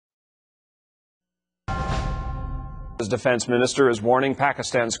The defense minister is warning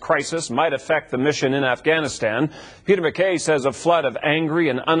Pakistan's crisis might affect the mission in Afghanistan. Peter MacKay says a flood of angry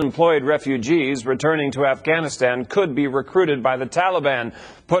and unemployed refugees returning to Afghanistan could be recruited by the Taliban,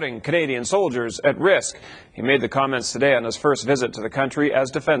 putting Canadian soldiers at risk. He made the comments today on his first visit to the country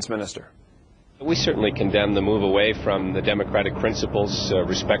as defense minister. We certainly condemn the move away from the democratic principles,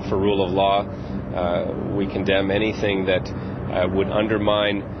 respect for rule of law. We condemn anything that would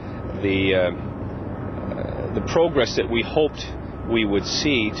undermine the progress that we hoped we would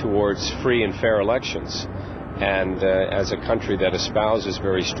see towards free and fair elections. And as a country that espouses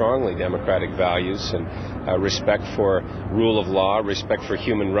very strongly democratic values and respect for rule of law, respect for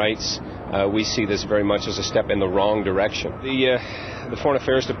human rights, we see this very much as a step in the wrong direction. The Foreign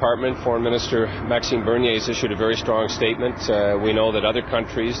Affairs Department, Foreign Minister Maxime Bernier has issued a very strong statement. We know that other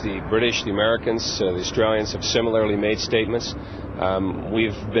countries, the British, the Americans, the Australians have similarly made statements.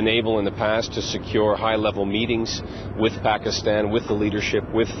 We've been able in the past to secure high-level meetings with Pakistan, with the leadership,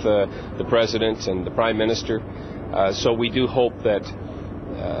 with the President and the Prime Minister. So we do hope that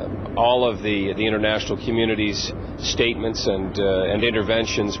all of the international community's statements and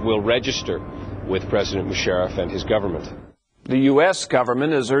interventions will register with President Musharraf and his government. The U.S.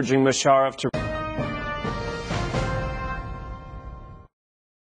 government is urging Musharraf to